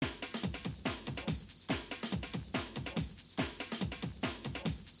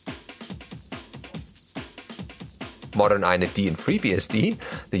Modern INetD and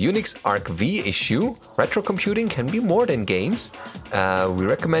FreeBSD, the Unix ArcV issue, retro computing can be more than games. We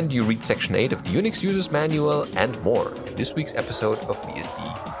recommend you read Section 8 of the Unix User's Manual and more in this week's episode of BSD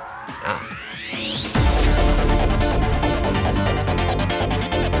Now.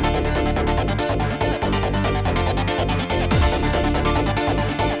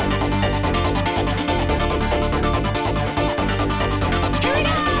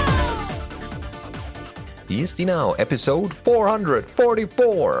 BSD Now, episode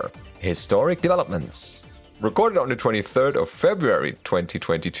 444, Historic Developments. Recorded on the 23rd of February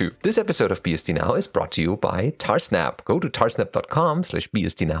 2022. This episode of BSD Now is brought to you by Tarsnap. Go to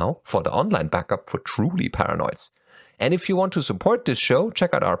tarsnap.com/BSDNow for the online backup for truly paranoids. And if you want to support this show,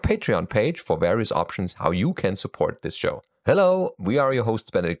 check out our Patreon page for various options how you can support this show. Hello, we are your hosts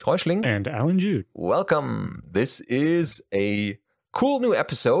Benedikt Reuschling and Alan Jude. Welcome. This is a cool new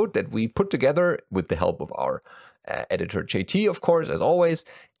episode that we put together with the help of our editor JT, of course, as always.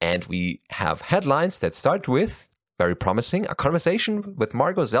 And we have headlines that start with, very promising, a conversation with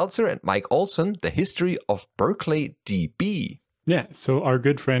Margot Zeltzer and Mike Olson, the history of Berkeley DB. Yeah, so our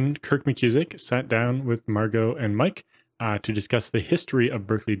good friend Kirk McKusick sat down with Margot and Mike to discuss the history of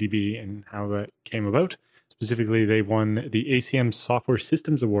Berkeley DB and how that came about. Specifically, they won the ACM Software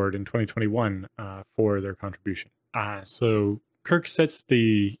Systems Award in 2021 for their contribution. So Kirk sets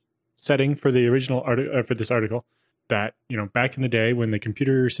the setting for the original for this article that, back in the day when the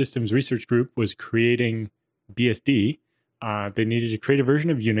Computer Systems Research Group was creating BSD, they needed to create a version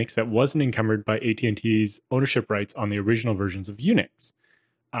of Unix that wasn't encumbered by AT&T's ownership rights on the original versions of Unix.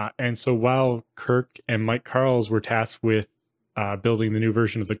 And so while Kirk and Mike Carls were tasked with building the new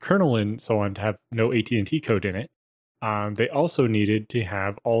version of the kernel and so on to have no AT&T code in it, they also needed to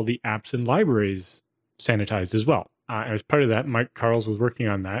have all the apps and libraries sanitized as well. As part of that, Mike Carls was working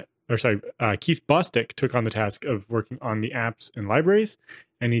on that. Keith Bostick took on the task of working on the apps and libraries,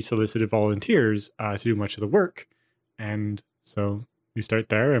 and he solicited volunteers to do much of the work. And so we start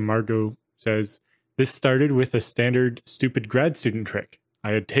there, and Margot says, "This started with a standard stupid grad student trick.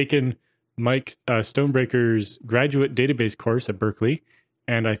 I had taken Mike Stonebreaker's graduate database course at Berkeley,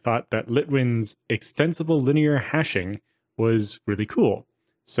 and I thought that Litwin's extensible linear hashing was really cool.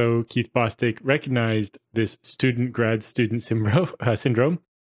 So Keith Bostick recognized this grad student syndrome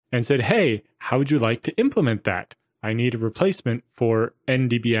and said, hey, how would you like to implement that? I need a replacement for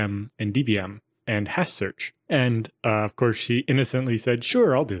NDBM and DBM and hash search." And of course, she innocently said,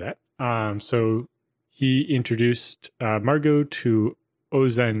 sure, I'll do that. So he introduced Margot to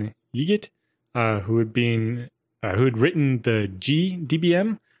Ozan Yigit, who had written the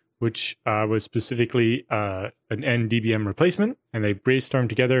GDBM, which was specifically an NDBM replacement. And they brainstormed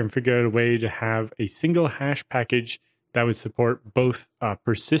together and figured out a way to have a single hash package that would support both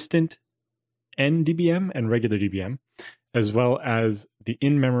persistent NDBM and regular DBM, as well as the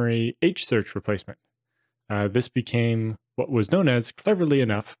in-memory H-search replacement. This became what was known as, cleverly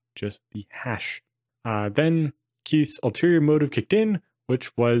enough, just the hash. Then Keith's ulterior motive kicked in,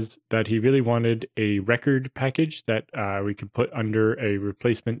 which was that he really wanted a record package that we could put under a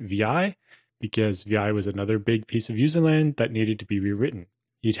replacement VI, because VI was another big piece of userland that needed to be rewritten.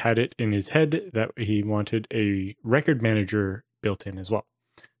 He'd had it in his head that he wanted a record manager built in as well.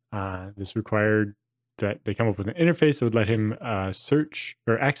 This required that they come up with an interface that would let him search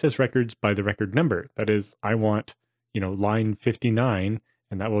or access records by the record number. That is, I want, line 59,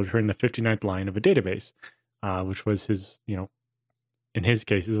 and that will return the 59th line of a database, which was his, in his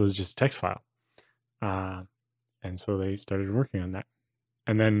case, it was just a text file. And so they started working on that.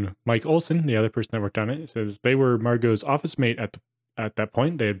 And then Mike Olson, the other person that worked on it, says they were Margot's office mate at that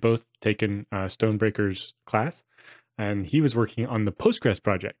point. They had both taken Stonebreaker's class, and he was working on the Postgres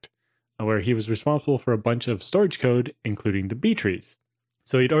project, where he was responsible for a bunch of storage code, including the B trees.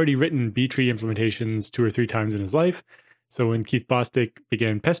 So he'd already written B tree implementations 2 or 3 times in his life. So when Keith Bostick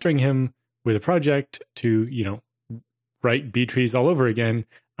began pestering him with a project to, write B trees all over again,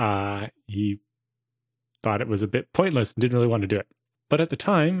 he thought it was a bit pointless and didn't really want to do it. But at the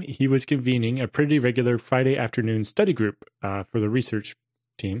time, he was convening a pretty regular Friday afternoon study group for the research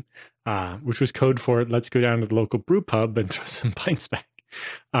team, which was code for let's go down to the local brew pub and throw some pints back.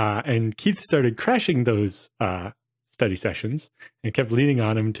 And Keith started crashing those study sessions and kept leaning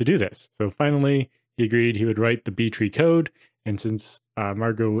on him to do this. So finally, he agreed he would write the B-tree code. And since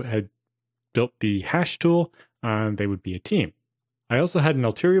Margot had built the hash tool, they would be a team. I also had an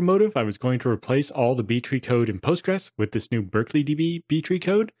ulterior motive. I was going to replace all the B-tree code in Postgres with this new Berkeley DB B-tree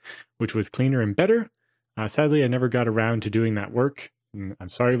code, which was cleaner and better. Sadly, I never got around to doing that work. And I'm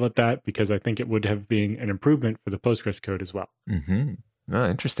sorry about that, because I think it would have been an improvement for the Postgres code as well. Mm-hmm. Oh,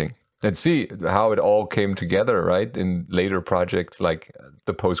 interesting. Let's see how it all came together, right? In later projects like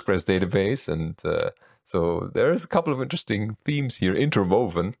the Postgres database. And so there's a couple of interesting themes here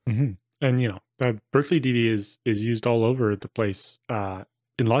interwoven. Mm-hmm. And, Berkeley DB is used all over the place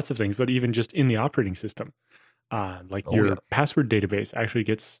in lots of things, but even just in the operating system. Your password database actually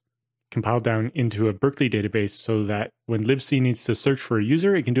gets compiled down into a Berkeley database so that when libc needs to search for a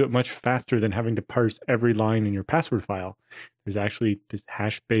user, it can do it much faster than having to parse every line in your password file. There's actually this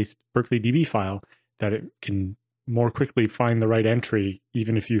hash-based Berkeley DB file that it can more quickly find the right entry,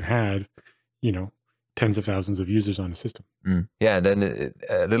 even if you had, tens of thousands of users on a system. Yeah, and then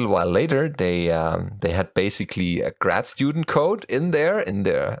a little while later, they had basically a grad student code in their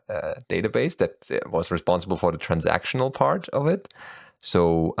database that was responsible for the transactional part of it.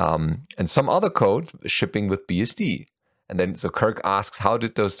 So, and some other code shipping with BSD. And then, so Kirk asks, how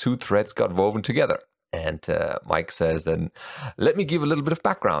did those two threads got woven together? And Mike says, then, let me give a little bit of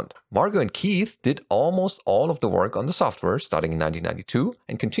background. Margot and Keith did almost all of the work on the software starting in 1992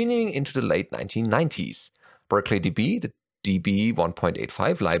 and continuing into the late 1990s. Berkeley DB, the DB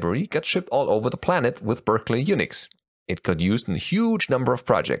 1.85 library, got shipped all over the planet with Berkeley Unix. It got used in a huge number of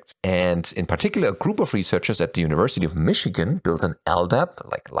projects. And in particular, a group of researchers at the University of Michigan built an LDAP,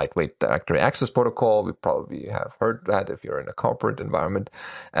 like Lightweight Directory Access Protocol. We probably have heard that if you're in a corporate environment.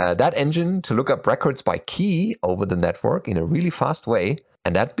 That engine to look up records by key over the network in a really fast way.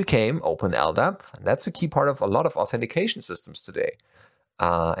 And that became OpenLDAP. And that's a key part of a lot of authentication systems today.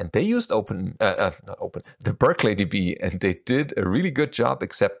 And they used the Berkeley DB, and they did a really good job,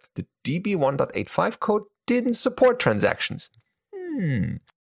 except the DB 1.85 code didn't support transactions.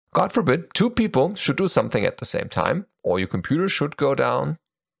 God forbid, two people should do something at the same time, or your computer should go down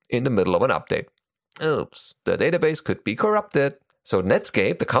in the middle of an update. Oops, the database could be corrupted. So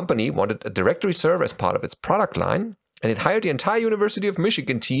Netscape, the company, wanted a directory server as part of its product line, and it hired the entire University of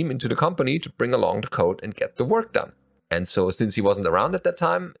Michigan team into the company to bring along the code and get the work done. And so since he wasn't around at that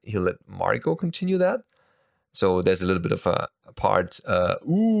time, he'll let Margot continue that. So there's a little bit of a part,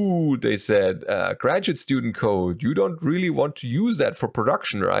 they said, graduate student code, you don't really want to use that for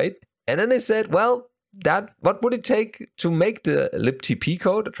production, right? And then they said, well, what would it take to make the libTP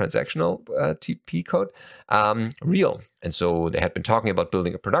code, a transactional TP code, real? And so they had been talking about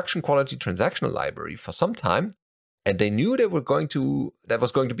building a production quality transactional library for some time. And they knew that was going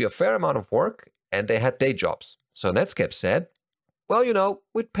to be a fair amount of work, and they had day jobs. So Netscape said, well,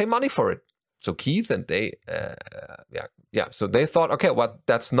 we'd pay money for it. So Keith and they, so they thought, okay, well,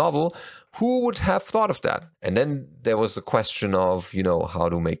 that's novel. Who would have thought of that? And then there was a question of, how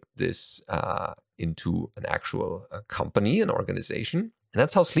to make this into an actual company, an organization. And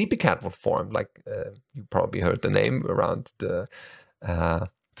that's how Sleepycat was formed. Like you probably heard the name around the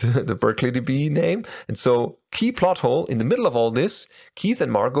Berkeley DB name. And so key plot hole, in the middle of all this, Keith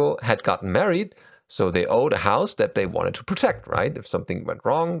and Margot had gotten married. So they owed a house that they wanted to protect, right? If something went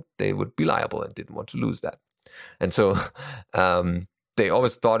wrong, they would be liable and didn't want to lose that. And so they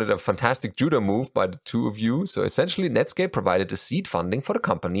always thought it a fantastic judo move by the two of you. So essentially, Netscape provided the seed funding for the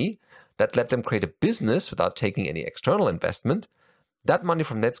company that let them create a business without taking any external investment. That money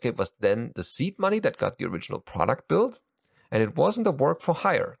from Netscape was then the seed money that got the original product built. And it wasn't a work for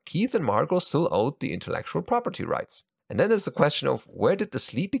hire. Keith and Margot still owed the intellectual property rights. And then there's the question of, where did the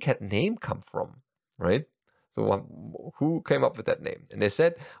Sleepycat name come from? Right? So who came up with that name? And they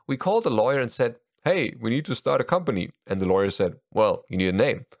said, we called a lawyer and said, hey, we need to start a company. And the lawyer said, well, you need a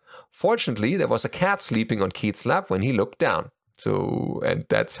name. Fortunately, there was a cat sleeping on Keith's lap when he looked down. So, and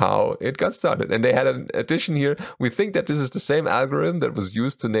that's how it got started. And they had an addition here. We think that this is the same algorithm that was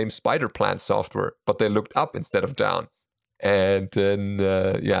used to name Spider Plant software, but they looked up instead of down. And then,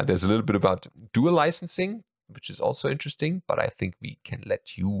 there's a little bit about dual licensing, which is also interesting, but I think we can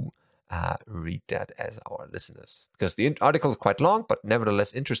let you read that as our listeners, because the article is quite long, but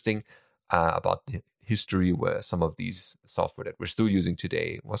nevertheless interesting about the history where some of these software that we're still using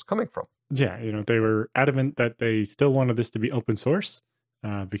today was coming from. Yeah, they were adamant that they still wanted this to be open source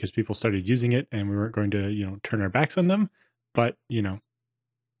because people started using it, and we weren't going to, turn our backs on them. But,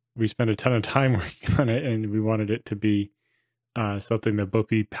 we spent a ton of time working on it, and we wanted it to be something that both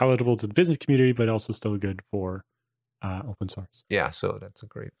be palatable to the business community, but also still good for open source. Yeah, so that's a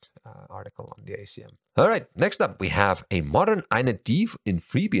great article on the ACM. All right, next up, we have a modern inetd in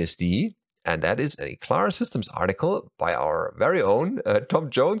FreeBSD, and that is a Clara Systems article by our very own Tom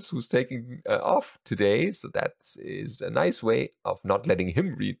Jones, who's taking off today. So that is a nice way of not letting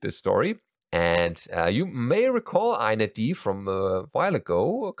him read this story. And you may recall inetd from a while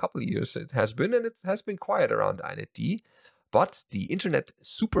ago, a couple of years it has been, and it has been quiet around inetd. but the Internet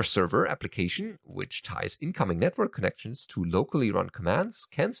Super Server application, which ties incoming network connections to locally run commands,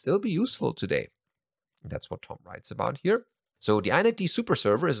 can still be useful today. That's what Tom writes about here. So the INetD Super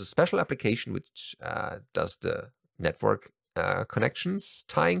Server is a special application which does the network connections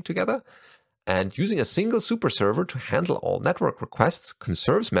tying together. And using a single super server to handle all network requests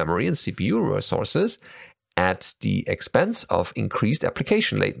conserves memory and CPU resources at the expense of increased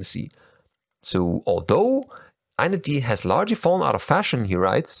application latency. So although INetD has largely fallen out of fashion, he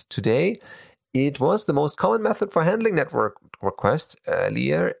writes, today it was the most common method for handling network requests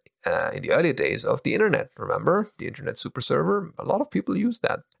earlier in the early days of the internet. Remember, the Internet Super Server? A lot of people use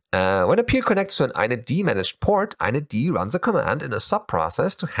that. When a peer connects to an INetD managed port, INetD runs a command in a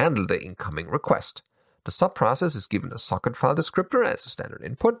subprocess to handle the incoming request. The subprocess is given a socket file descriptor as a standard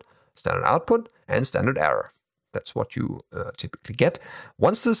input, standard output, and standard error. That's what you typically get.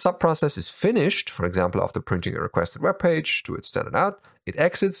 Once the subprocess is finished, for example, after printing a requested web page to its standard out, it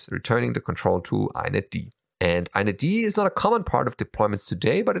exits, returning the control to INetD. And INetD is not a common part of deployments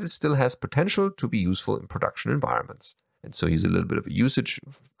today, but it still has potential to be useful in production environments. And so here's a little bit of a usage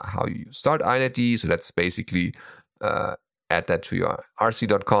of how you start INetD. So let's basically add that to your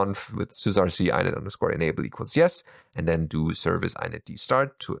rc.conf with sysrc inet_enable equals yes, and then do service INetD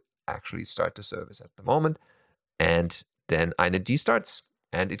start to actually start the service at the moment. And then INetD starts.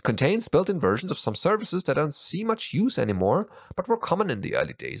 And it contains built-in versions of some services that don't see much use anymore, but were common in the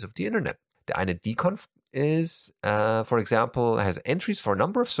early days of the internet. The INetDconf is, for example, has entries for a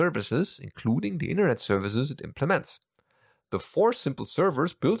number of services, including the internet services it implements. The 4 simple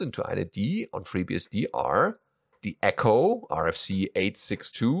servers built into INetD on FreeBSD are the Echo RFC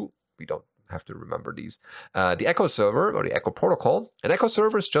 862. We don't have to remember these. The Echo server or the Echo protocol. An Echo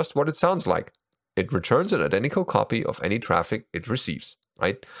server is just what it sounds like. It returns an identical copy of any traffic it receives,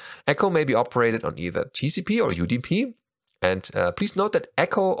 right? Echo may be operated on either TCP or UDP. And please note that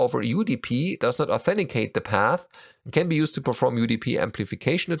Echo over UDP does not authenticate the path and can be used to perform UDP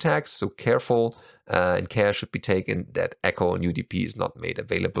amplification attacks. So careful and care should be taken that Echo on UDP is not made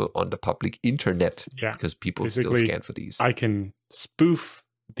available on the public internet because people still scan for these. I can spoof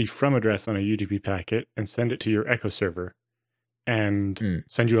the from address on a UDP packet and send it to your Echo server and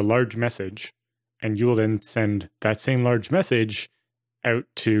send you a large message. And you will then send that same large message out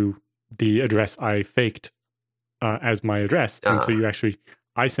to the address I faked as my address. And so you actually,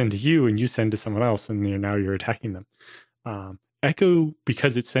 I send to you and you send to someone else, and now you're attacking them. Echo,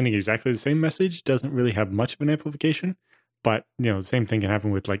 because it's sending exactly the same message, doesn't really have much of an amplification. But, the same thing can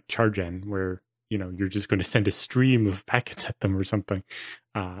happen with like chargen, where, you're just going to send a stream of packets at them or something.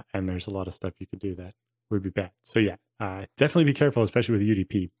 And there's a lot of stuff you could do that would be bad. So yeah, definitely be careful, especially with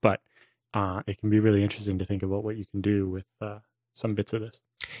UDP. But it can be really interesting to think about what you can do with some bits of this.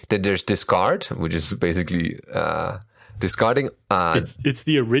 Then there's discard, which is basically discarding. It's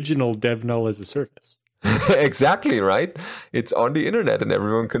the original dev null as a service. Exactly, right? It's on the internet and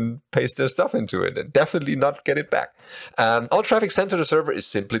everyone can paste their stuff into it and definitely not get it back. All traffic sent to the server is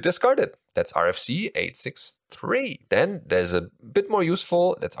simply discarded. That's RFC 863. Then there's a bit more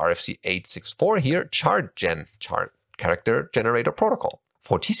useful, that's RFC 864 here, chargen, chart character generator protocol.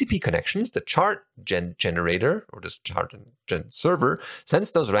 For TCP connections, the chargen generator, or this chargen server,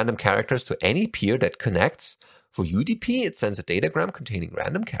 sends those random characters to any peer that connects. For UDP, it sends a datagram containing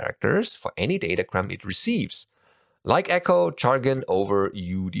random characters for any datagram it receives. Like Echo, chargen over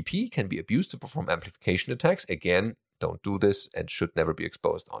UDP can be abused to perform amplification attacks. Again, don't do this and should never be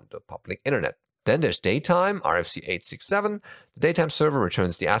exposed on the public internet. Then there's datetime, RFC 867. The datetime server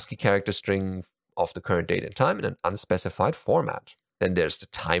returns the ASCII character string of the current date and time in an unspecified format. Then there's the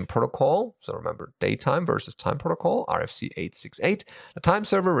time protocol. So remember, daytime versus time protocol, RFC 868. The time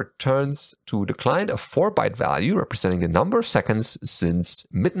server returns to the client a 4-byte value representing the number of seconds since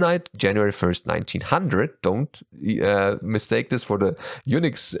midnight, January 1st, 1900. Don't mistake this for the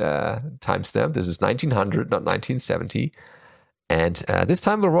Unix timestamp. This is 1900, not 1970. And this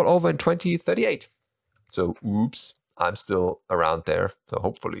time will roll over in 2038. So, oops, I'm still around there. So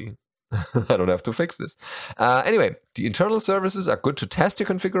hopefully I don't have to fix this. Anyway, the internal services are good to test your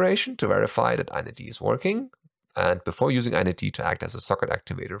configuration to verify that INetD is working, and before using INetD to act as a socket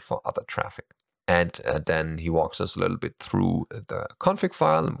activator for other traffic. And then he walks us a little bit through the config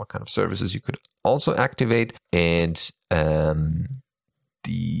file and what kind of services you could also activate. And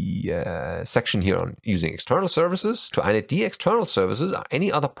the section here on using external services. To INetD, external services are any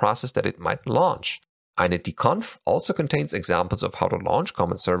other process that it might launch. INetDconf also contains examples of how to launch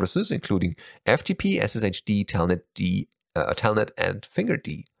common services, including FTP, SSHD, Telnet, and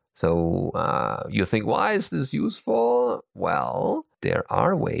FingerD. So you think, why is this useful? Well, there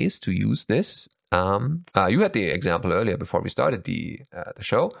are ways to use this You had the example earlier before we started the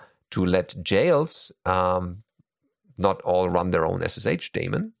show to let jails not all run their own SSH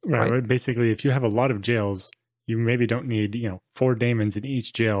daemon. Right. Basically, if you have a lot of jails, you maybe don't need 4 daemons in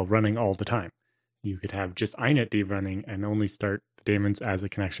each jail running all the time. You could have just inetd running and only start the daemons as a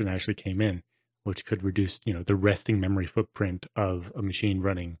connection actually came in, which could reduce the resting memory footprint of a machine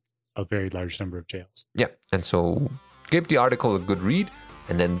running a very large number of jails. Yeah, and so give the article a good read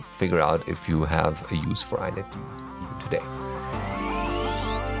and then figure out if you have a use for inetd even today.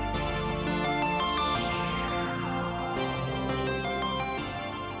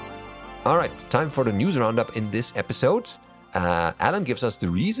 All right, time for the news roundup in this episode. Alan gives us the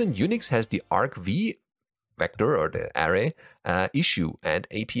reason Unix has the argv vector or the array issue and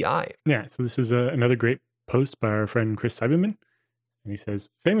API. Yeah, so this is another great post by our friend Chris Seiberman. And he says,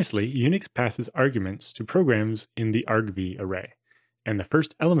 famously, Unix passes arguments to programs in the argv array. And the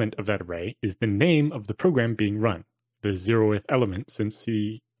first element of that array is the name of the program being run, the 0th element, since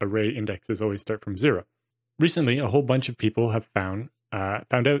C array indexes always start from 0. Recently, a whole bunch of people have found out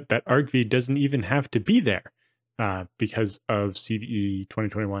that argv doesn't even have to be there because of CVE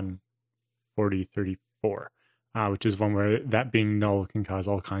 2021-4034, which is one where that being null can cause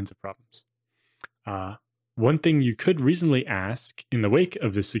all kinds of problems. One thing you could reasonably ask in the wake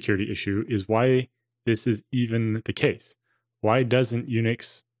of this security issue is why this is even the case. Why doesn't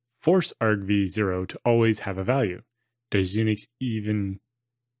Unix force argv0 to always have a value? Does Unix even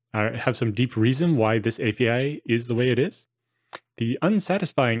have some deep reason why this API is the way it is? The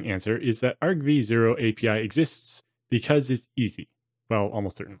unsatisfying answer is that argv0 API exists because it's easy. Well,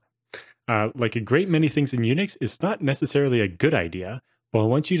 almost certainly. Like a great many things in Unix, it's not necessarily a good idea, but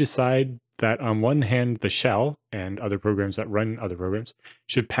once you decide that on one hand, the shell and other programs that run other programs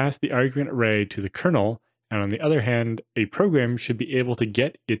should pass the argument array to the kernel, and on the other hand, a program should be able to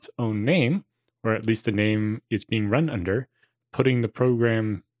get its own name, or at least the name it's being run under, putting the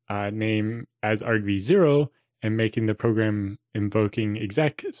program name as argv0 and making the program invoking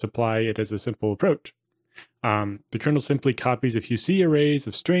exec supply it as a simple approach. The kernel simply copies a few C arrays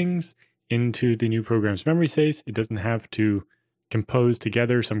of strings into the new program's memory space. It doesn't have to compose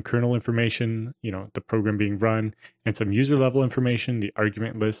together some kernel information, the program being run, and some user level information, the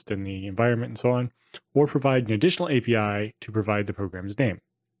argument list and the environment and so on, or provide an additional API to provide the program's name.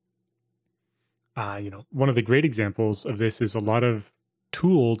 One of the great examples of this is a lot of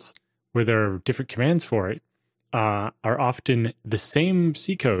tools where there are different commands for it are often the same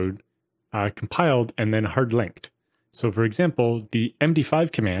C code compiled and then hard linked. So for example, the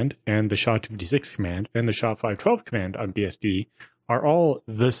MD5 command and the SHA-256 command and the SHA-512 command on BSD are all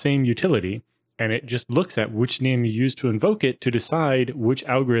the same utility, and it just looks at which name you use to invoke it to decide which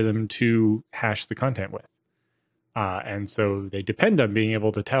algorithm to hash the content with. And so they depend on being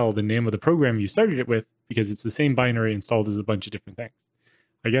able to tell the name of the program you started it with because it's the same binary installed as a bunch of different things.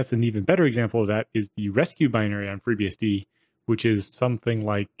 I guess an even better example of that is the rescue binary on FreeBSD, which is something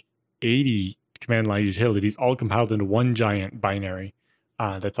like 80 command line utilities all compiled into one giant binary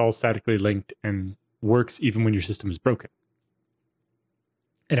that's all statically linked and works even when your system is broken.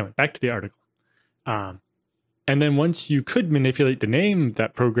 Anyway, back to the article. And then once you could manipulate the name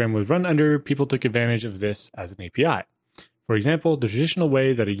that program was run under, people took advantage of this as an API. For example, the traditional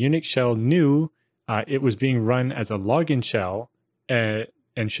way that a Unix shell knew it was being run as a login shell and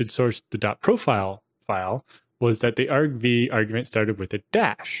should source the .profile file was that the argv argument started with a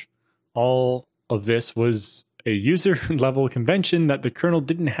dash. All of this was a user level convention that the kernel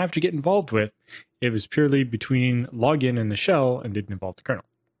didn't have to get involved with. It was purely between login and the shell and didn't involve the kernel.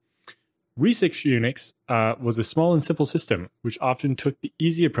 Research Unix was a small and simple system, which often took the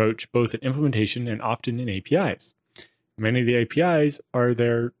easy approach both in implementation and often in APIs. Many of the APIs are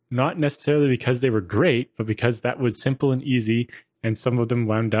there not necessarily because they were great, but because that was simple and easy, and some of them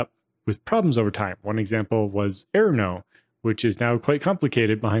wound up with problems over time. One example was Errno, which is now quite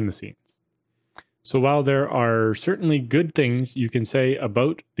complicated behind the scenes. So while there are certainly good things you can say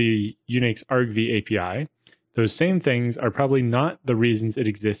about the Unix argv API, those same things are probably not the reasons it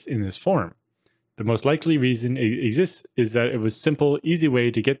exists in this form. The most likely reason it exists is that it was a simple, easy way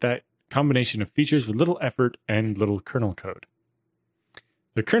to get that combination of features with little effort and little kernel code.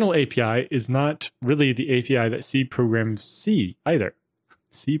 The kernel API is not really the API that C programs C either.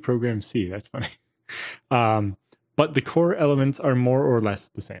 C programs C, that's funny. But the core elements are more or less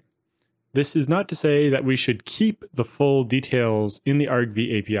the same. This is not to say that we should keep the full details in the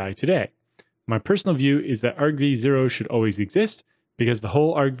argv API today. My personal view is that argv0 should always exist because the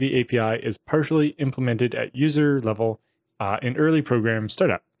whole argv API is partially implemented at user level in early program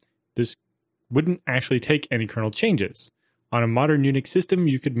startup. This wouldn't actually take any kernel changes. On a modern Unix system,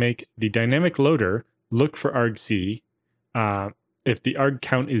 you could make the dynamic loader look for argc if the arg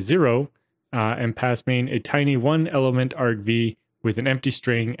count is 0 and pass main a tiny 1-element argv with an empty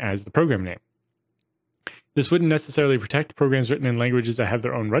string as the program name. This wouldn't necessarily protect programs written in languages that have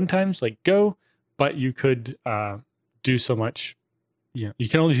their own runtimes, like Go, but you could do so much. You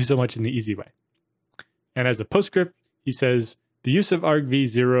can only do so much in the easy way. And as a postscript, he says, the use of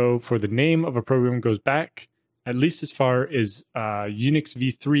argv0 for the name of a program goes back at least as far as Unix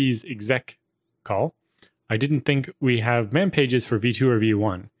v3's exec call. I didn't think we have man pages for v2 or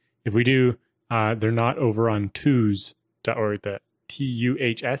v1. If we do, they're not over on TUHS, or the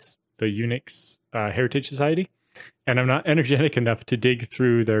TUHS, the Unix Heritage Society. And I'm not energetic enough to dig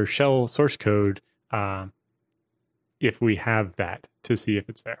through their shell source code if we have that to see if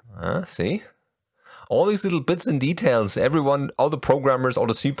it's there. See? All these little bits and details, everyone, all the programmers, all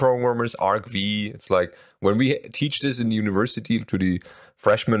the C programmers, argv, it's like when we teach this in university to the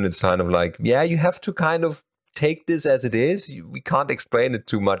freshmen, it's kind of like, yeah, you have to kind of take this as it is. We can't explain it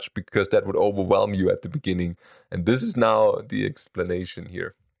too much because that would overwhelm you at the beginning. And this is now the explanation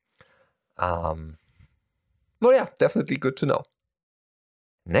here. Well, yeah, definitely good to know.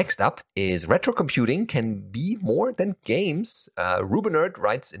 Next up is retro computing can be more than games. Rubinerd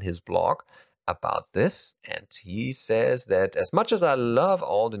writes in his blog about this, and he says that as much as I love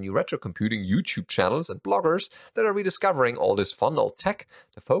all the new retro computing YouTube channels and bloggers that are rediscovering all this fun old tech,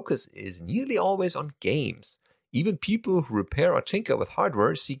 the focus is nearly always on games. Even people who repair or tinker with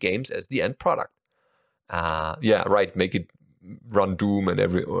hardware see games as the end product. Yeah, right. Make it run Doom and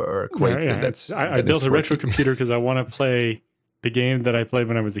or Quake. Yeah, and I built a retro computer because I want to play the game that I played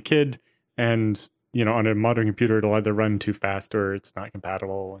when I was a kid, and on a modern computer it'll either run too fast or it's not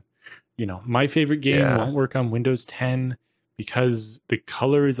compatible. My favorite game won't work on Windows 10 because the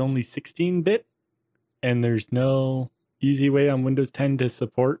color is only 16-bit, and there's no easy way on Windows 10 to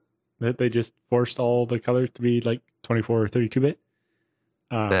support that. They just forced all the colors to be like 24 or 32-bit.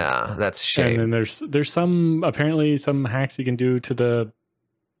 Yeah, that's a shame. And then there's apparently some hacks you can do to the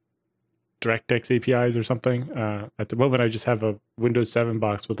DirectX APIs or something. At the moment, I just have a Windows 7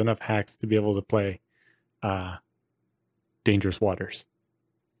 box with enough hacks to be able to play Dangerous Waters.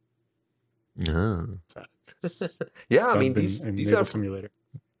 Yeah, I mean these are simulator.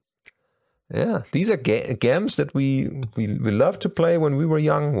 Yeah, these are games that we loved to play when we were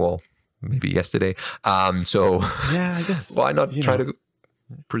young. Well, maybe yesterday. So yeah, I guess why not try to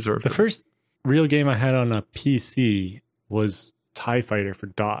preserve the them? first real game I had on a PC was TIE Fighter for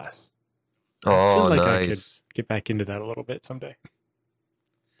DOS. Oh, I nice. I could get back into that a little bit someday.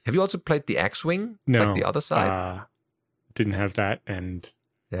 Have you also played the X-Wing? No, like the other side? Didn't have that, and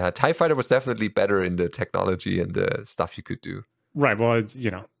yeah, TIE Fighter was definitely better in the technology and the stuff you could do. Right. Well, it's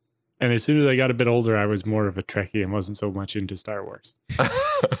and as soon as I got a bit older, I was more of a Trekkie and wasn't so much into Star Wars.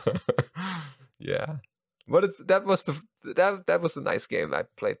 Yeah, but that was a nice game I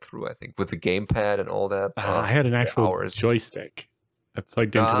played through. I think with the gamepad and all that. I had an actual joystick that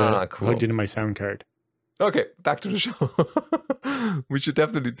plugged into my sound card. Okay, back to the show. We should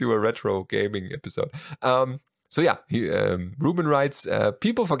definitely do a retro gaming episode. So yeah, Ruben writes,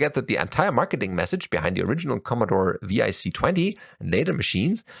 people forget that the entire marketing message behind the original Commodore VIC-20 and later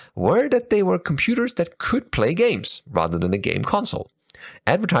machines were that they were computers that could play games rather than a game console.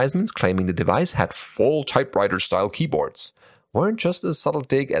 Advertisements claiming the device had full typewriter-style keyboards weren't just a subtle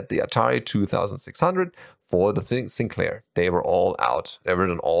dig at the Atari 2600 for the Sinclair. They were all out. They were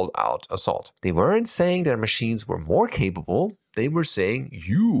an all-out assault. They weren't saying their machines were more capable. They were saying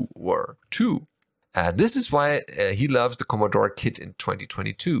you were too. This is why he loves the Commodore kit in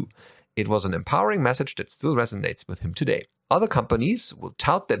 2022. It was an empowering message that still resonates with him today. Other companies will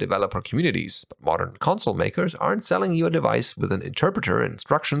tout their developer communities, but modern console makers aren't selling you a device with an interpreter and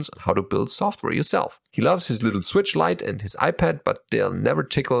instructions on how to build software yourself. He loves his little Switch Lite and his iPad, but they'll never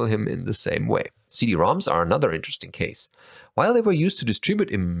tickle him in the same way. CD-ROMs are another interesting case. While they were used to distribute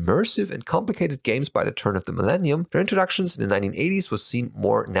immersive and complicated games by the turn of the millennium, their introductions in the 1980s was seen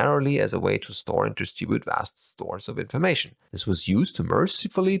more narrowly as a way to store and distribute vast stores of information. This was used to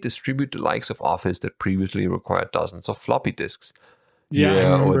mercifully distribute the likes of Office that previously required dozens of floppy disks. Yeah,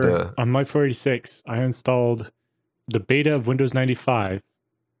 I remember on my 486, I installed the beta of Windows 95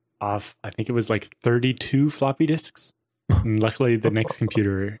 off, I think it was like 32 floppy disks. And luckily, the next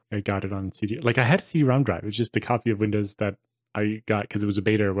computer, I got it on CD. Like, I had a CD-ROM drive. It was just the copy of Windows that I got because it was a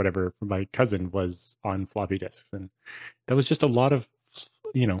beta or whatever from my cousin was on floppy disks. And that was just a lot of,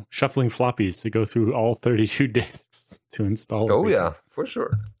 shuffling floppies to go through all 32 disks to install. Oh, yeah, for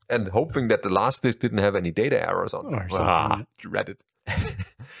sure. And hoping that the last disk didn't have any data errors on it. Or something. Dreaded.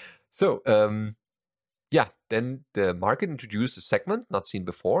 So, yeah, then the market introduced a segment not seen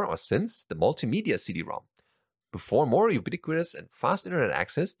before or since, the multimedia CD-ROM. Before more ubiquitous and fast internet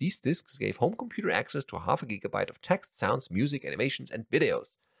access, these discs gave home computer access to 0.5 gigabyte of text, sounds, music, animations, and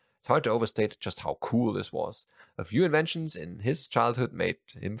videos. It's hard to overstate just how cool this was. A few inventions in his childhood made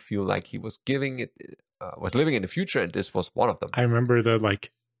him feel like he was living in the future, and this was one of them. I remember the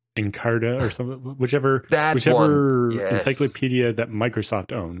Encarta or something, whichever Yes. encyclopedia that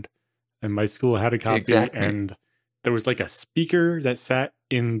Microsoft owned, and my school had a copy. Exactly. And there was a speaker that sat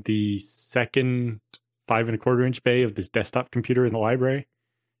in the second 5.25-inch bay of this desktop computer in the library,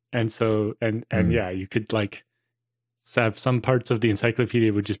 and so yeah, you could have some parts of the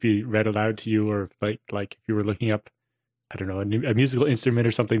encyclopedia would just be read aloud to you, or if you were looking up, I don't know, a musical instrument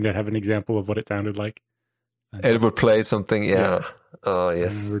or something that have an example of what it sounded like. And it would play something, yeah. Oh,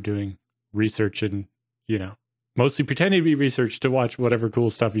 yes. And we're doing research and, mostly pretending to be research to watch whatever cool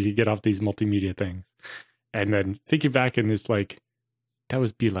stuff you could get off these multimedia things. And then thinking back in this, that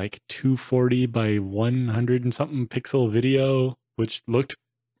would be 240 by 100 and something pixel video, which looked,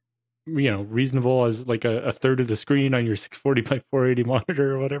 reasonable as a third of the screen on your 640 by 480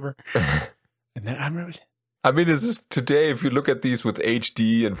 monitor or whatever. And then I remember... this is today, if you look at these with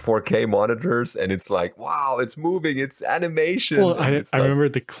HD and 4K monitors, and it's wow, it's moving, it's animation. Well, I remember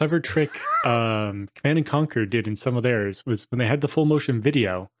the clever trick Command & Conquer did in some of theirs was when they had the full motion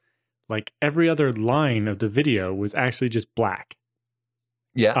video, every other line of the video was actually just black.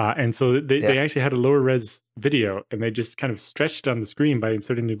 Yeah. And so they actually had a lower res video, and they just kind of stretched it on the screen by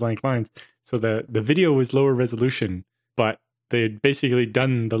inserting the blank lines. So the video was lower resolution, but they had basically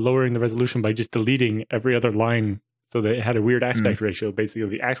done the lowering the resolution by just deleting every other line, so that it had a weird aspect ratio, basically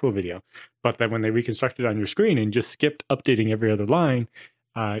the actual video. But then when they reconstructed on your screen and just skipped updating every other line,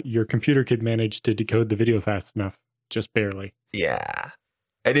 your computer could manage to decode the video fast enough, just barely. Yeah.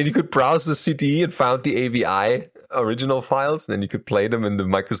 And then you could browse the CD and found the AVI original files, and then you could play them in the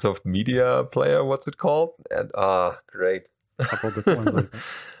Microsoft Media Player, what's it called? And great. A couple different ones like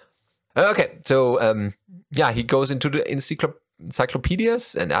that. Okay, so he goes into the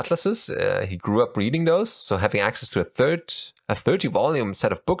encyclopedias and atlases. He grew up reading those, so having access to a 30-volume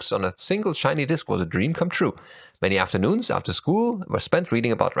set of books on a single shiny disc was a dream come true. Many afternoons after school were spent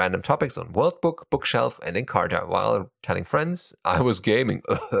reading about random topics on World Book, Bookshelf, and Encarta, while telling friends I was gaming.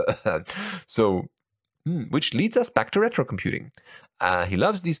 So, which leads us back to retro computing. He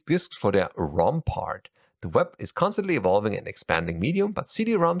loves these discs for their ROM part. The web is constantly evolving and expanding medium, but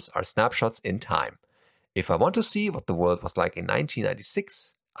CD-ROMs are snapshots in time. If I want to see what the world was like in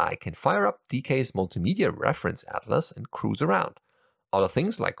 1996, I can fire up DK's Multimedia Reference Atlas and cruise around. Other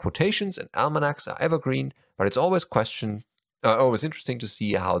things like quotations and almanacs are evergreen, but it's always interesting to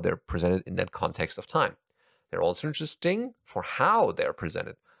see how they're presented in that context of time. They're also interesting for how they're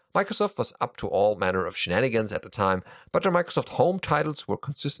presented. Microsoft was up to all manner of shenanigans at the time, but their Microsoft Home titles were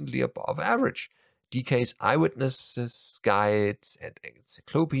consistently above average. DK's eyewitnesses, guides, and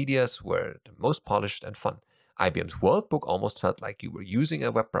encyclopedias were the most polished and fun. IBM's World Book almost felt like you were using a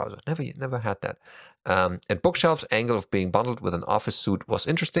web browser. Never had that. And Bookshelf's angle of being bundled with an office suite was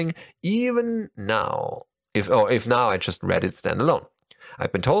interesting, even now. If now I just read it standalone.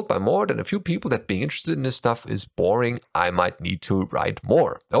 I've been told by more than a few people that being interested in this stuff is boring. I might need to write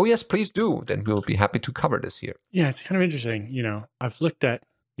more. Oh yes, please do. Then we'll be happy to cover this here. Yeah, it's kind of interesting. I've looked at,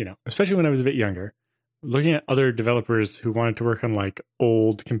 especially when I was a bit younger, looking at other developers who wanted to work on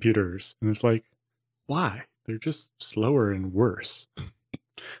old computers, and it's why? They're just slower and worse.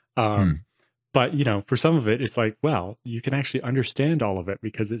 But for some of it, it's well, you can actually understand all of it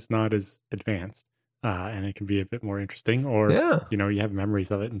because it's not as advanced, and it can be a bit more interesting, or you have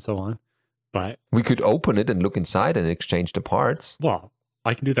memories of it and so on. But we could open it and look inside and exchange the parts. Well,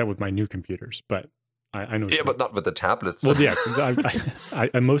 I can do that with my new computers, but I know. Yeah, but not with the tablets. Well, yes,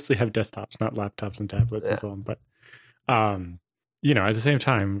 I mostly have desktops, not laptops and tablets and so on. But, at the same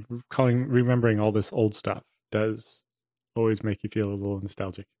time, remembering all this old stuff does always make you feel a little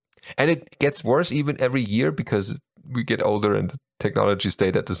nostalgic. And it gets worse even every year because we get older and the technology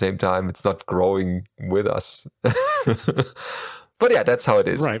stayed at the same time. It's not growing with us. But yeah, that's how it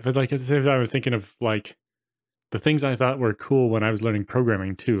is. Right. But at the same time, I was thinking of the things I thought were cool when I was learning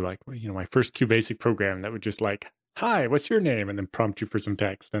programming too. My first QBasic program that would just hi, what's your name? And then prompt you for some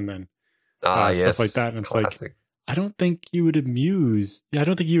text and then stuff like that. And classic. It's I don't think you would I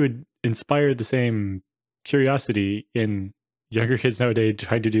don't think you would inspire the same curiosity in younger kids nowadays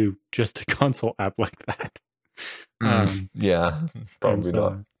trying to do just a console app like that. Yeah, probably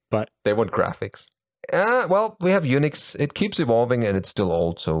not. But they want graphics. Well, we have Unix. It keeps evolving and it's still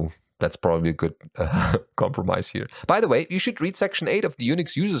old, so that's probably a good compromise here. By the way, you should read Section 8 of the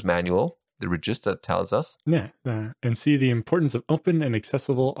Unix User's Manual. the register tells us. Yeah, and see the importance of open and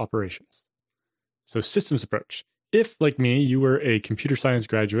accessible operations. So systems approach. If, like me, you were a computer science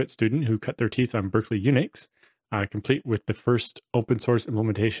graduate student who cut their teeth on Berkeley Unix, complete with the first open source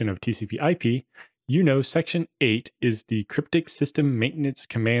implementation of TCP/IP, you know Section 8 is the cryptic system maintenance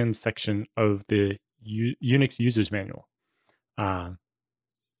command section of the Unix user's manual.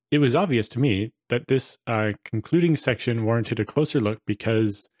 It was obvious to me that this concluding section warranted a closer look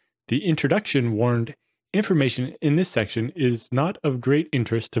because the introduction warned information in this section is not of great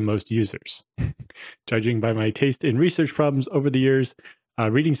interest to most users. Judging by my taste in research problems over the years,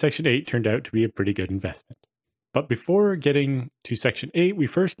 reading Section 8 turned out to be a pretty good investment. But before getting to Section 8, we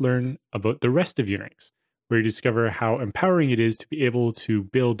first learn about the rest of Unix, where you discover how empowering it is to be able to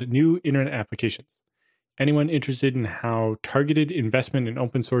build new internet applications. Anyone interested in how targeted investment in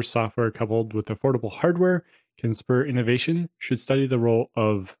open source software coupled with affordable hardware can spur innovation should study the role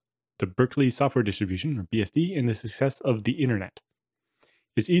of the Berkeley Software Distribution, or BSD, in the success of the internet.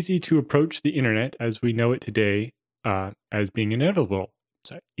 It's easy to approach the internet as we know it today as being inevitable.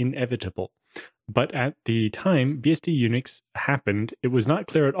 But at the time BSD Unix happened, it was not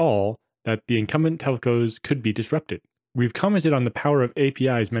clear at all that the incumbent telcos could be disrupted. We've commented on the power of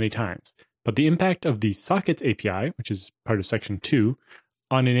APIs many times, but the impact of the Sockets API, which is part of Section 2,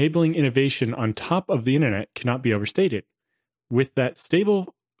 on enabling innovation on top of the internet cannot be overstated. With that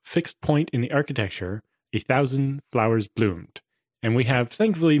stable fixed point in the architecture, 1,000 flowers bloomed. And we have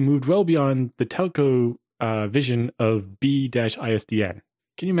thankfully moved well beyond the telco vision of B-ISDN.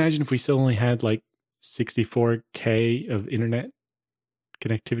 Can you imagine if we still only had like 64K of internet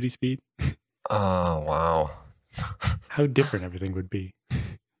connectivity speed? Oh, wow. How different everything would be.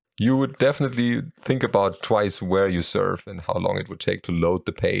 You would definitely think about twice where you surf and how long it would take to load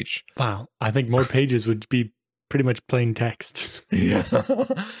the page. Wow. I think more pages would be pretty much plain text. Yeah.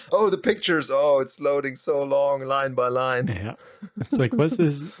 Oh, the pictures. Oh, it's loading so long, line by line. Yeah. It's like, what's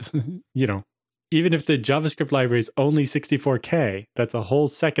this? Even if the JavaScript library is only 64K, that's a whole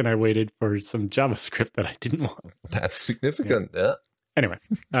second I waited for some JavaScript that I didn't want. That's significant, yeah. Anyway,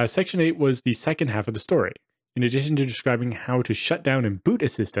 Section 8 was the second half of the story. In addition to describing how to shut down and boot a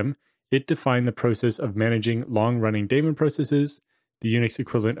system, it defined the process of managing long-running daemon processes, the Unix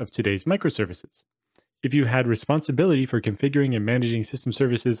equivalent of today's microservices. If you had responsibility for configuring and managing system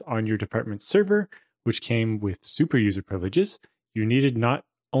services on your department's server, which came with super user privileges, you needed not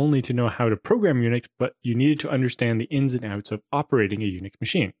only to know how to program Unix, but you needed to understand the ins and outs of operating a Unix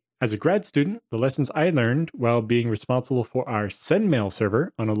machine. As a grad student, the lessons I learned while being responsible for our SendMail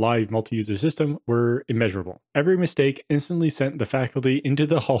server on a live multi-user system were immeasurable. Every mistake instantly sent the faculty into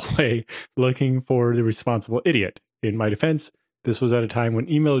the hallway looking for the responsible idiot. In my defense, this was at a time when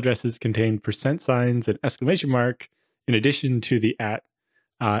email addresses contained percent signs and exclamation mark, in addition to the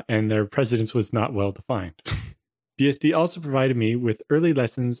 @ and their precedence was not well defined. BSD also provided me with early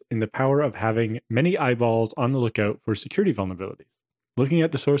lessons in the power of having many eyeballs on the lookout for security vulnerabilities. Looking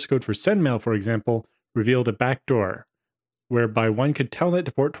at the source code for SendMail, for example, revealed a backdoor whereby one could telnet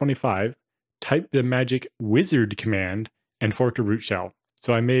to port 25, type the magic wizard command, and fork a root shell.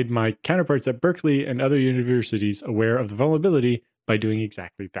 So I made my counterparts at Berkeley and other universities aware of the vulnerability by doing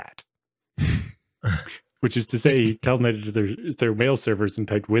exactly that. Which is to say, telnetted to their mail servers and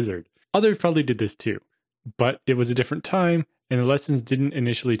typed wizard. Others probably did this too, but it was a different time and the lessons didn't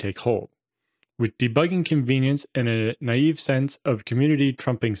initially take hold. With debugging convenience and a naive sense of community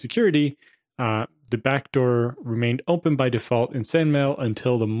trumping security, the backdoor remained open by default in SendMail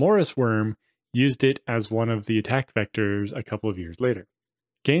until the Morris worm used it as one of the attack vectors a couple of years later.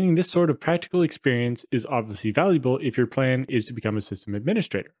 Gaining this sort of practical experience is obviously valuable if your plan is to become a system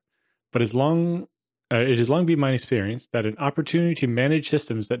administrator. But it has long been my experience that an opportunity to manage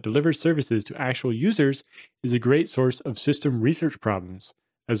systems that deliver services to actual users is a great source of system research problems,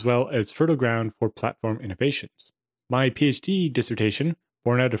 as well as fertile ground for platform innovations. My PhD dissertation,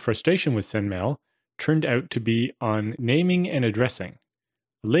 born out of frustration with SendMail, turned out to be on naming and addressing.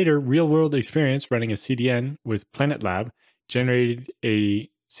 Later, real-world experience running a CDN with Planet Lab generated a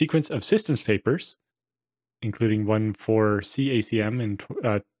sequence of systems papers, including one for CACM in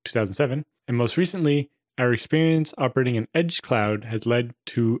 2007, and most recently, our experience operating an edge cloud has led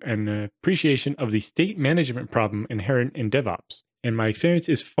to an appreciation of the state management problem inherent in DevOps. And my experience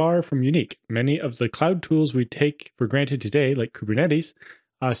is far from unique. Many of the cloud tools we take for granted today, like Kubernetes,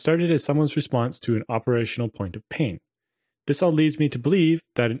 started as someone's response to an operational point of pain. This all leads me to believe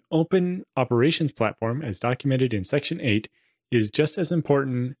that an open operations platform, as documented in Section 8, is just as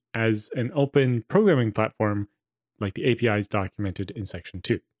important as an open programming platform like the APIs documented in Section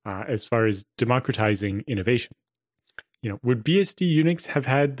 2, as far as democratizing innovation. would BSD Unix have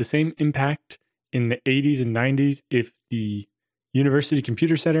had the same impact in the 80s and 90s if the University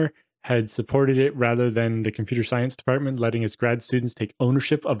Computer Center had supported it rather than the computer science department letting its grad students take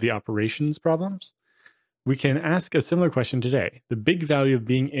ownership of the operations problems? We can ask a similar question today. The big value of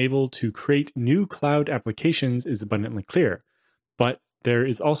being able to create new cloud applications is abundantly clear, but there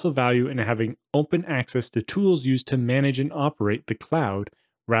is also value in having open access to tools used to manage and operate the cloud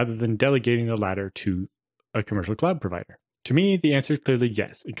rather than delegating the latter to a commercial cloud provider. To me, the answer is clearly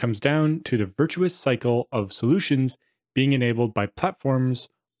yes. It comes down to the virtuous cycle of solutions being enabled by platforms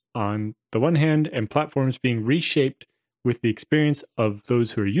on the one hand and platforms being reshaped with the experience of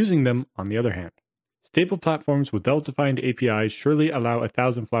those who are using them on the other hand. Stable platforms with well-defined APIs surely allow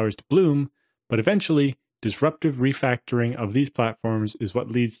 1,000 flowers to bloom, but eventually, disruptive refactoring of these platforms is what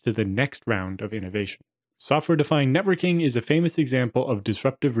leads to the next round of innovation. Software-defined networking is a famous example of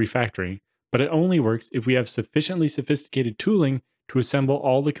disruptive refactoring, but it only works if we have sufficiently sophisticated tooling to assemble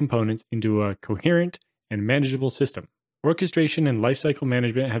all the components into a coherent and manageable system. Orchestration and lifecycle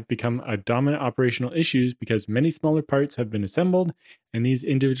management have become a dominant operational issues because many smaller parts have been assembled, and these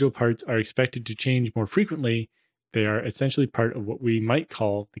individual parts are expected to change more frequently. They are essentially part of what we might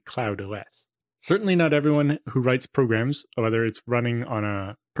call the cloud OS. Certainly not everyone who writes programs, whether it's running on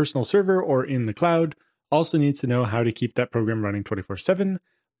a personal server or in the cloud, also needs to know how to keep that program running 24/7,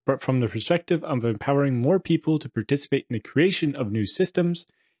 but from the perspective of empowering more people to participate in the creation of new systems,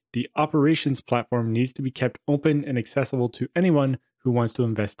 the operations platform needs to be kept open and accessible to anyone who wants to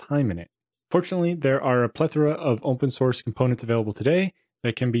invest time in it. Fortunately, there are a plethora of open source components available today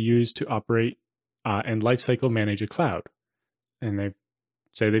that can be used to operate and lifecycle manage a cloud. And they've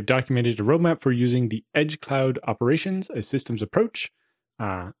documented a roadmap for using the Edge Cloud Operations, a systems approach,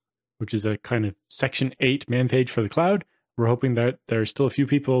 which is a kind of Section 8 man page for the cloud. We're hoping that there are still a few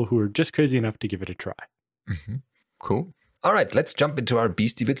people who are just crazy enough to give it a try. Mm-hmm. Cool. All right, let's jump into our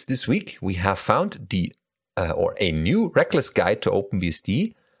Beastie Bits this week. We have found a new Reckless guide to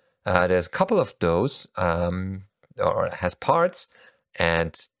OpenBSD. There's a couple of those, or has parts,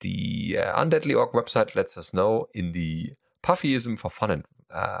 and the Undeadly.org website lets us know in the Puffyism for Fun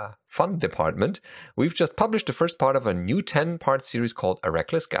department, we've just published the first part of a new 10-part series called A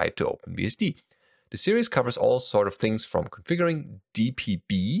Reckless Guide to OpenBSD. The series covers all sort of things from configuring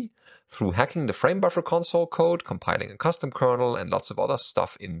DPB through hacking the frame buffer console code, compiling a custom kernel, and lots of other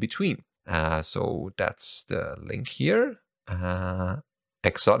stuff in between. So that's the link here.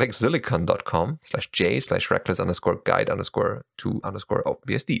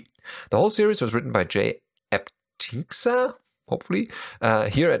 exoticsilicon.com/j/reckless_guide_to_OpenBSD. The whole series was written by Jay Eptinksa, hopefully,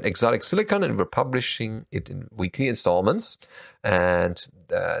 here at Exotic Silicon, and we're publishing it in weekly installments. And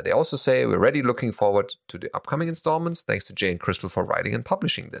they also say we're already looking forward to the upcoming installments. Thanks to Jay and Crystal for writing and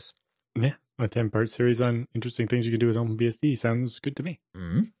publishing this. Yeah, a 10-part series on interesting things you can do with OpenBSD sounds good to me.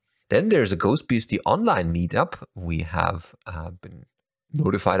 Mm-hmm. Then there's a GhostBSD online meetup we have been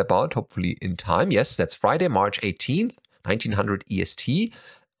notified about, hopefully in time. Yes, that's Friday, March 18th, 1900 EST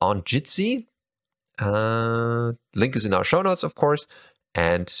on Jitsi. Link is in our show notes, of course.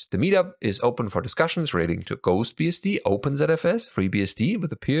 And the meetup is open for discussions relating to GhostBSD, OpenZFS, FreeBSD,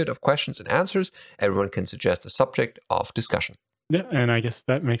 with a period of questions and answers. Everyone can suggest a subject of discussion. Yeah, and I guess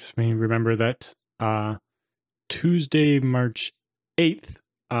that makes me remember that Tuesday, March 8th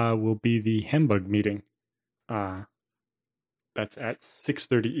will be the Hembug meeting. That's at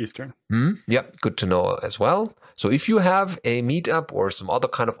 6:30 Eastern. Yeah, good to know as well. So if you have a meetup or some other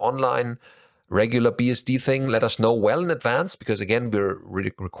kind of online regular BSD thing, let us know well in advance, because again, we're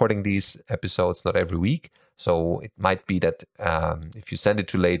recording these episodes not every week. So it might be that if you send it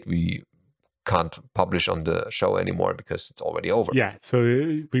too late, we can't publish on the show anymore because it's already over. Yeah, so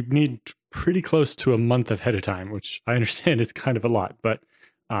we need pretty close to a month ahead of time, which I understand is kind of a lot, but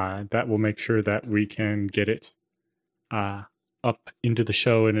that will make sure that we can get it up into the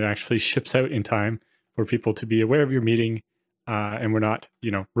show and it actually ships out in time for people to be aware of your meeting. And we're not,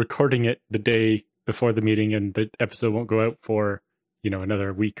 recording it the day before the meeting and the episode won't go out for,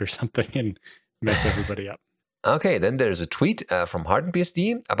 another week or something and mess everybody up. Okay, then there's a tweet from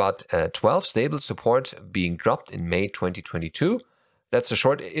HardenedBSD about 12 stable support being dropped in May 2022. That's a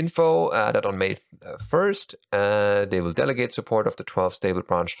short info that on May 1st, they will delegate support of the 12 stable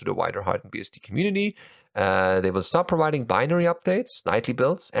branch to the wider HardenedBSD community. They will stop providing binary updates, nightly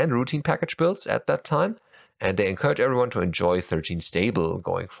builds, and routine package builds at that time. And they encourage everyone to enjoy 13 stable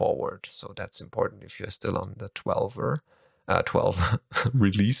going forward. So that's important if you're still on the 12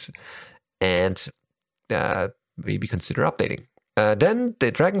 release. And maybe consider updating. Then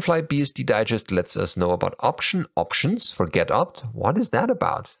the Dragonfly BSD digest lets us know about options for GetOpt. What is that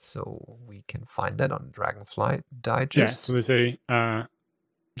about? So we can find that on Dragonfly digest. Yeah, so they say,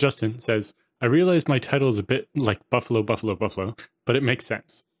 Justin says, I realize my title is a bit like Buffalo, Buffalo, Buffalo, but it makes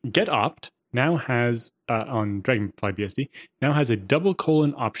sense. GetOpt now has, on Dragonfly BSD, now has a double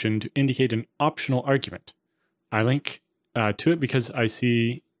colon option to indicate an optional argument. I link to it because I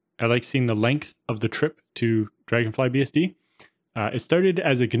like seeing the length of the trip to Dragonfly BSD. It started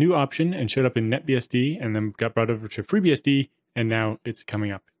as a GNU option and showed up in NetBSD and then got brought over to FreeBSD, and now it's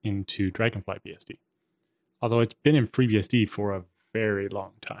coming up into Dragonfly BSD. Although it's been in FreeBSD for a very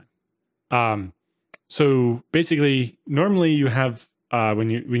long time. So basically, normally you have, when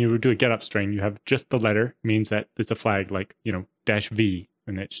you do a GetOpt string, you have just the letter, means that there's a flag like, -v,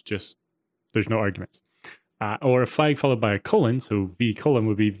 and it's just, there's no arguments. Or a flag followed by a colon, so V colon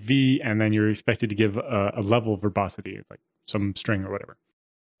would be V, and then you're expected to give a level of verbosity, like some string or whatever.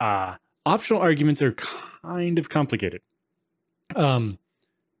 Optional arguments are kind of complicated.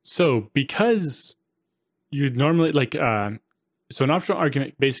 So because you'd normally so an optional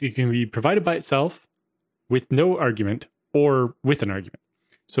argument basically can be provided by itself with no argument or with an argument.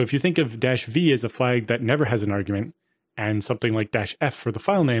 So if you think of -v as a flag that never has an argument and something like -f for the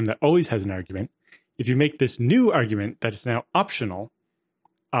file name that always has an argument, if you make this new argument that is now optional,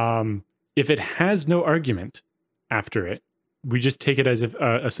 if it has no argument after it, we just take it as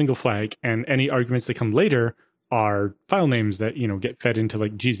a single flag, and any arguments that come later are file names that get fed into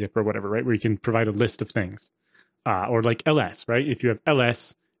like gzip or whatever, right? Where you can provide a list of things, or like ls, right? If you have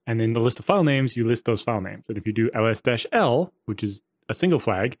ls and in the list of file names, you list those file names. And if you do ls-l, which is a single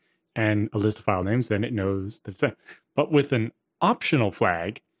flag and a list of file names, then it knows that it's there. But with an optional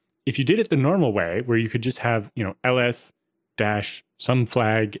flag, if you did it the normal way, where you could just have ls dash some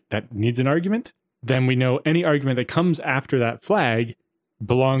flag that needs an argument, then we know any argument that comes after that flag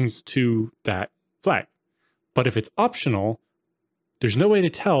belongs to that flag. But if it's optional, there's no way to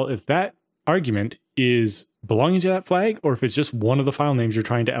tell if that argument is belonging to that flag or if it's just one of the file names you're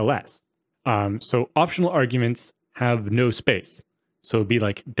trying to ls. So optional arguments have no space. So it'd be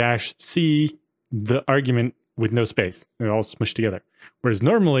like -c, the argument with no space. They're all smushed together. Whereas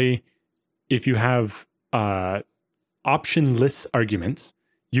normally, if you have optionless arguments,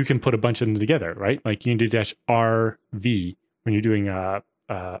 you can put a bunch of them together, right? Like you can do -rv when you're doing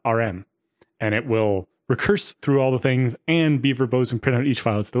rm, and it will recurse through all the things and be verbose and print out each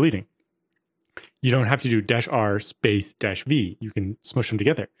file it's deleting. You don't have to do -r space -v. You can smush them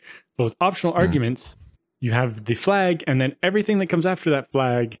together. But with optional arguments, you have the flag, and then everything that comes after that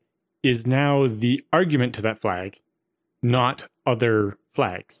flag is now the argument to that flag, not other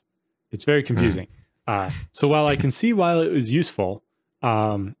flags. It's very confusing. So while I can see why it was useful,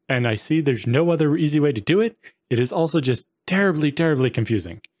 and I see there's no other easy way to do it, it is also just terribly, terribly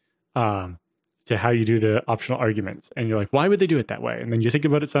confusing to how you do the optional arguments. And you're like, why would they do it that way? And then you think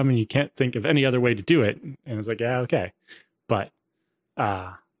about it some and you can't think of any other way to do it. And it's like, yeah, okay. But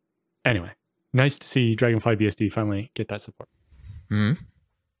anyway, nice to see Dragonfly BSD finally get that support.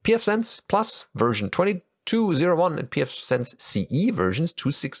 pfSense Plus version 2201 and pfSense CE versions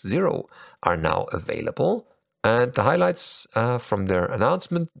 260 are now available. And the highlights from their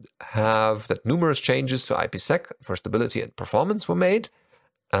announcement have that numerous changes to IPsec for stability and performance were made.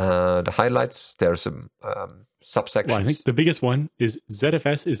 The highlights, there are some subsections. Well, I think the biggest one is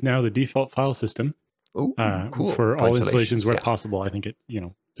ZFS is now the default file system. Ooh, cool. For all installations where possible. I think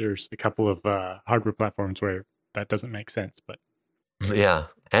there's a couple of hardware platforms where that doesn't make sense, but yeah.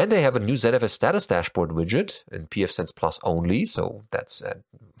 And they have a new ZFS status dashboard widget in pfSense Plus only, so that's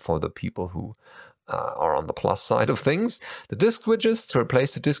for the people who are on the plus side of things. The disk widgets to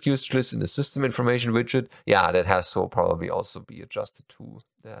replace the disk usage list in the system information widget. Yeah, that has to probably also be adjusted to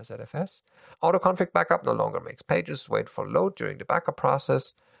the ZFS. Autoconfig backup no longer makes pages wait for load during the backup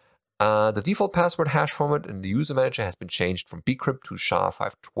process. The default password hash format in the user manager has been changed from bcrypt to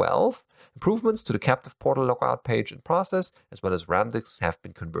SHA-512. Improvements to the captive portal logout page in process, as well as RAM disks, have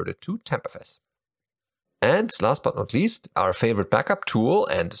been converted to TempFS. And last but not least, our favorite backup tool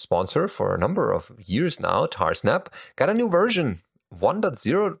and sponsor for a number of years now, Tarsnap, got a new version.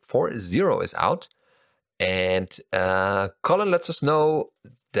 1.040 is out. And Colin lets us know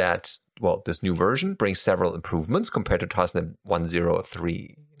that, well, this new version brings several improvements compared to Tarsnap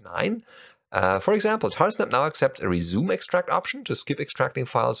 1.039. For example, Tarsnap now accepts a resume extract option to skip extracting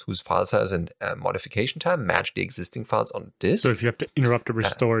files whose file size and modification time match the existing files on disk. So if you have to interrupt or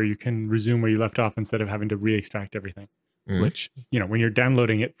restore, you can resume where you left off instead of having to re-extract everything. which, when you're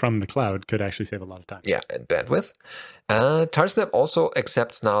downloading it from the cloud, could actually save a lot of time. Yeah, and bandwidth. Tarsnap also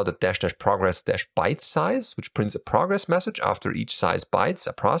accepts now the --progress--byte size, which prints a progress message after each size bytes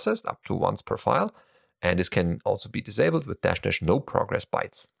are processed, up to once per file. And this can also be disabled with --no progress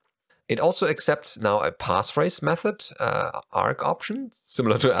bytes. It also accepts now a passphrase method, arg option,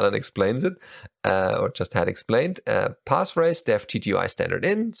 similar to Alan explains it, or just had explained. Passphrase def TTY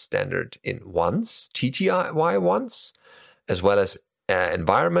standard in once, TTY once, as well as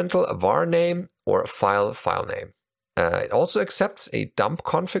environmental, a var name, or a file name. It also accepts a dump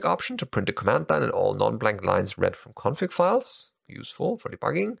config option to print a command line and all non-blank lines read from config files, useful for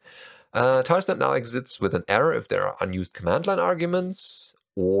debugging. Tarsnap now exits with an error if there are unused command line arguments,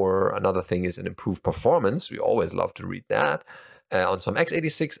 or another thing is an improved performance. We always love to read that. On some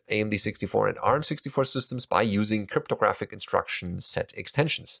x86, AMD 64, and ARM 64 systems by using cryptographic instruction set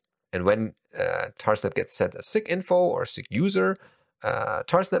extensions. And when Tarsnap gets set as SIG-info or SIG-user,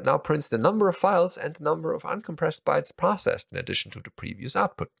 Tarsnap now prints the number of files and the number of uncompressed bytes processed in addition to the previous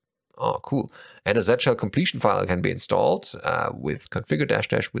output. Oh, cool. And a zshell completion file can be installed with configure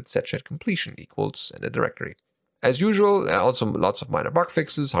 -- with zshell completion equals in a directory. As usual, also lots of minor bug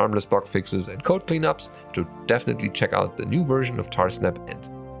fixes, harmless bug fixes, and code cleanups. To definitely check out the new version of Tarsnap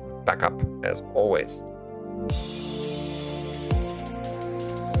and backup as always.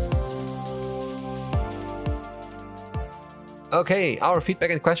 Okay, our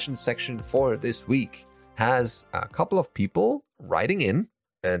feedback and questions section for this week has a couple of people writing in.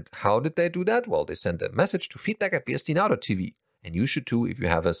 And how did they do that? Well, they sent a message to feedback@bsdnow.tv. And you should too if you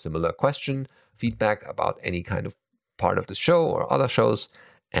have a similar question, feedback about any kind of part of the show or other shows.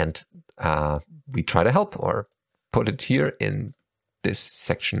 And we try to help or put it here in this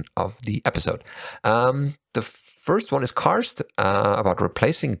section of the episode. The first one is Karst about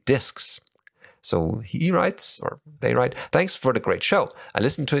replacing discs. So he writes, or they write, "Thanks for the great show. I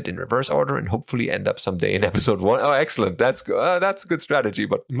listened to it in reverse order and hopefully end up someday in episode 1. Oh, excellent. That's good. That's a good strategy,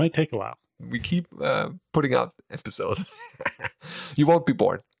 but it might take a while. We keep putting out episodes. You won't be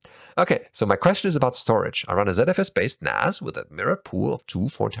bored. Okay, so my question is about storage. I run a ZFS-based NAS with a mirrored pool of 2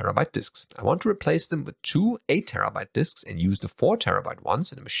 4TB disks. I want to replace them with 2 8TB disks and use the 4TB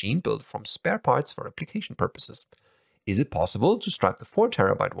ones in a machine built from spare parts for application purposes. Is it possible to stripe the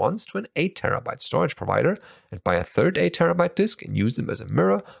 4TB ones to an 8TB storage provider and buy a third 8TB disk and use them as a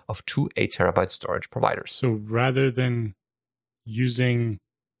mirror of 2 8TB storage providers?" So rather than using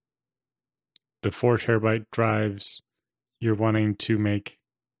the 4TB drives, you're wanting to make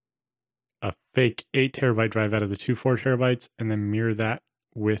a fake 8TB drive out of the 2 4TB and then mirror that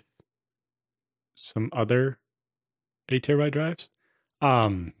with some other 8TB drives?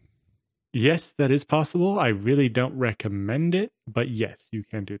 Yes, that is possible. I really don't recommend it, but yes, you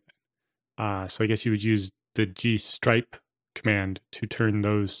can do that. So I guess you would use the gstripe command to turn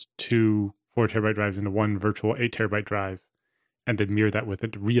those 2 4TB drives into one virtual 8TB drive, and then mirror that with a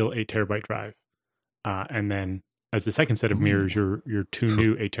real 8TB drive. And then as the second set of mirrors, your 2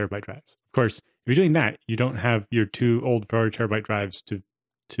 new 8TB drives. Of course, if you're doing that, you don't have your 2 old 4TB drives to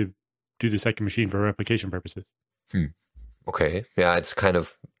do the second machine for replication purposes. Okay. Yeah, it's kind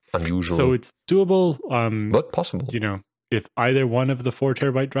of unusual. So it's doable. But possible. If either one of the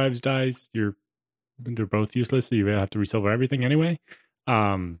 4TB drives dies, they're both useless. So you have to resilver everything anyway.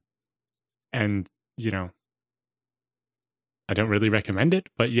 And I don't really recommend it,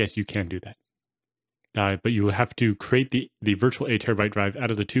 but yes, you can do that. But you have to create the virtual 8TB drive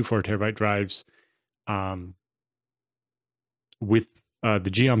out of the 2 4TB drives with the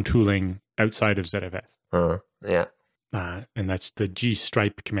geom tooling outside of ZFS. Yeah. And that's the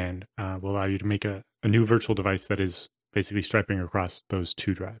gstripe command will allow you to make a new virtual device that is basically striping across those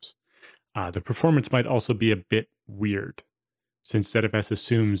 2 drives. The performance might also be a bit weird since ZFS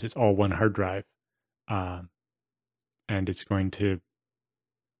assumes it's all one hard drive. And it's going to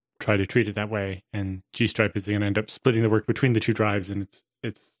try to treat it that way. And gstripe is going to end up splitting the work between the 2 drives, and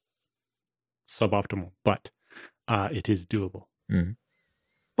it's suboptimal, but it is doable. Mm.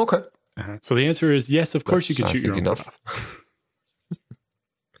 Okay. So the answer is yes, of course you can shoot your own foot off.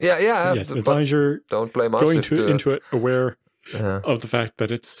 Yeah. Yes, as long as you're don't blame us going into it aware of the fact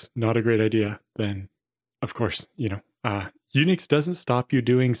that it's not a great idea, then of course, Unix doesn't stop you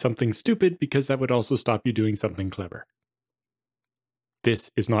doing something stupid because that would also stop you doing something clever.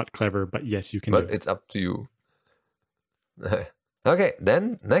 This is not clever, but yes, you can do it. But it's up to you. Okay,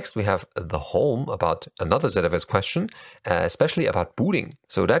 then next we have the home about another ZFS question, especially about booting.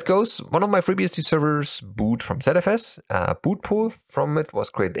 So that goes, one of my FreeBSD servers boot from ZFS. Boot pool from it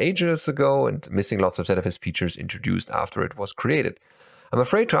was created ages ago and missing lots of ZFS features introduced after it was created. I'm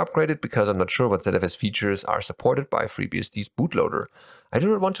afraid to upgrade it because I'm not sure what ZFS features are supported by FreeBSD's bootloader. I do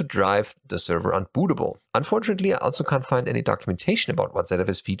not want to drive the server unbootable. Unfortunately, I also can't find any documentation about what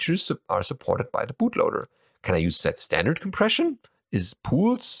ZFS features are supported by the bootloader. Can I use set standard compression? Is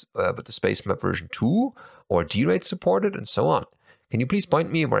pools with the SpaceMap version 2 or D-Rate supported, and so on? Can you please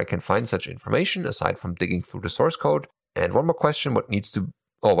point me where I can find such information aside from digging through the source code? And one more question, what needs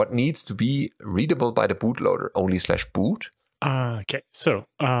to be readable by the bootloader? Only /boot? Okay, so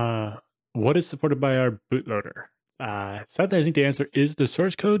what is supported by our bootloader? Sadly, I think the answer is the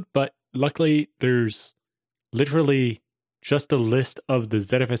source code, but luckily there's literally just a list of the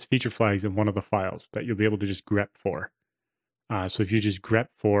ZFS feature flags in one of the files that you'll be able to just grep for. So if you just grep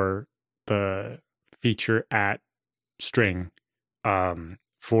for the feature at string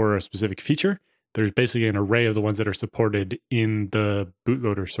for a specific feature, there's basically an array of the ones that are supported in the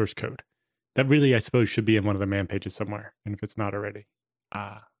bootloader source code. That really, I suppose, should be in one of the man pages somewhere. And if it's not already,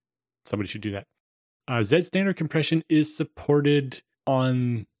 somebody should do that. Z standard compression is supported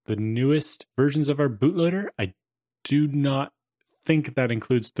on the newest versions of our bootloader. I do not think that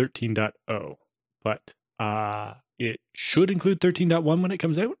includes 13.0, but it should include 13.1 when it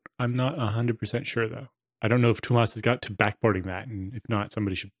comes out. I'm not 100% sure, though. I don't know if Tomas has got to backporting that, and if not,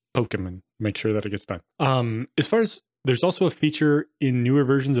 somebody should poke him and make sure that it gets done. As far as there's also a feature in newer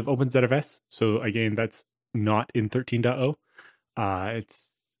versions of OpenZFS. So again, that's not in 13.0.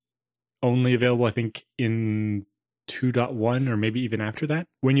 It's only available, I think, in 2.1 or maybe even after that.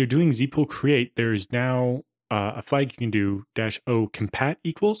 When you're doing zpool create, there's now a flag you can do -o compat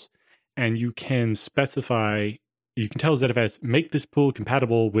equals, and you can specify, you can tell ZFS, make this pool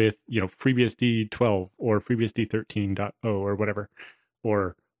compatible with, FreeBSD 12 or FreeBSD 13.0 or whatever,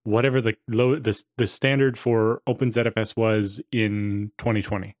 or whatever the standard for OpenZFS was in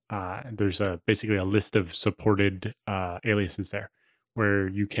 2020. There's basically a list of supported aliases there, where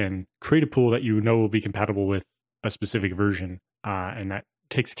you can create a pool that will be compatible with a specific version, and that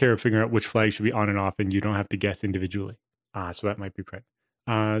takes care of figuring out which flags should be on and off, and you don't have to guess individually. So that might be great.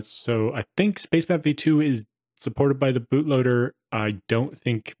 So I think SpaceMap v2 is supported by the bootloader. I don't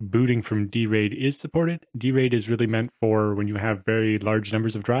think booting from D-RAID is supported. D-RAID is really meant for when you have very large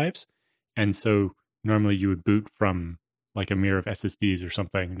numbers of drives, and so normally you would boot from like a mirror of SSDs or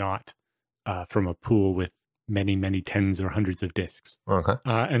something, not from a pool with many, many tens or hundreds of disks. Okay.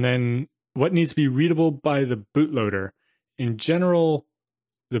 And then what needs to be readable by the bootloader? In general,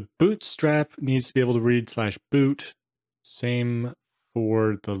 the bootstrap needs to be able to read /boot. Same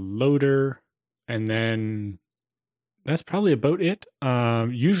for the loader. And then that's probably about it.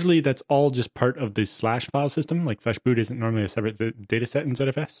 Usually that's all just part of the / file system. Like /boot isn't normally a separate data set in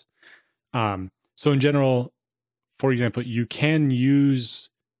ZFS. So in general, for example, you can use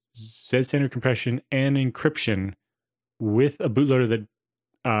Z standard compression and encryption with a bootloader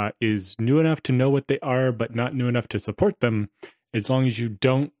that is new enough to know what they are, but not new enough to support them, as long as you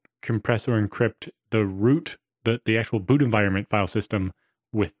don't compress or encrypt the root, the actual boot environment file system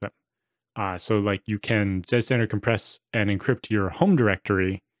with them. So like you can Z standard compress and encrypt your home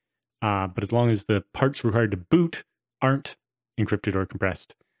directory, but as long as the parts required to boot aren't encrypted or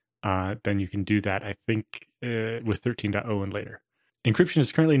compressed, then you can do that, I think, with 13.0 and later. Encryption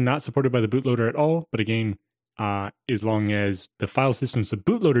is currently not supported by the bootloader at all, but again, as long as the file systems the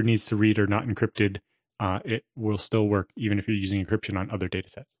bootloader needs to read are not encrypted, it will still work even if you're using encryption on other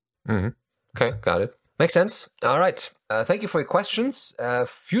datasets. Mm-hmm. Okay, got it. Makes sense. All right. Thank you for your questions.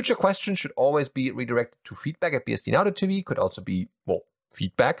 Future questions should always be redirected to feedback@bsdnow.tv. Could also be,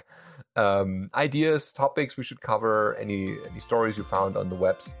 feedback. Ideas, topics we should cover, any stories you found on the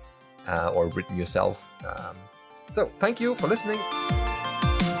webs or written yourself. So thank you for listening.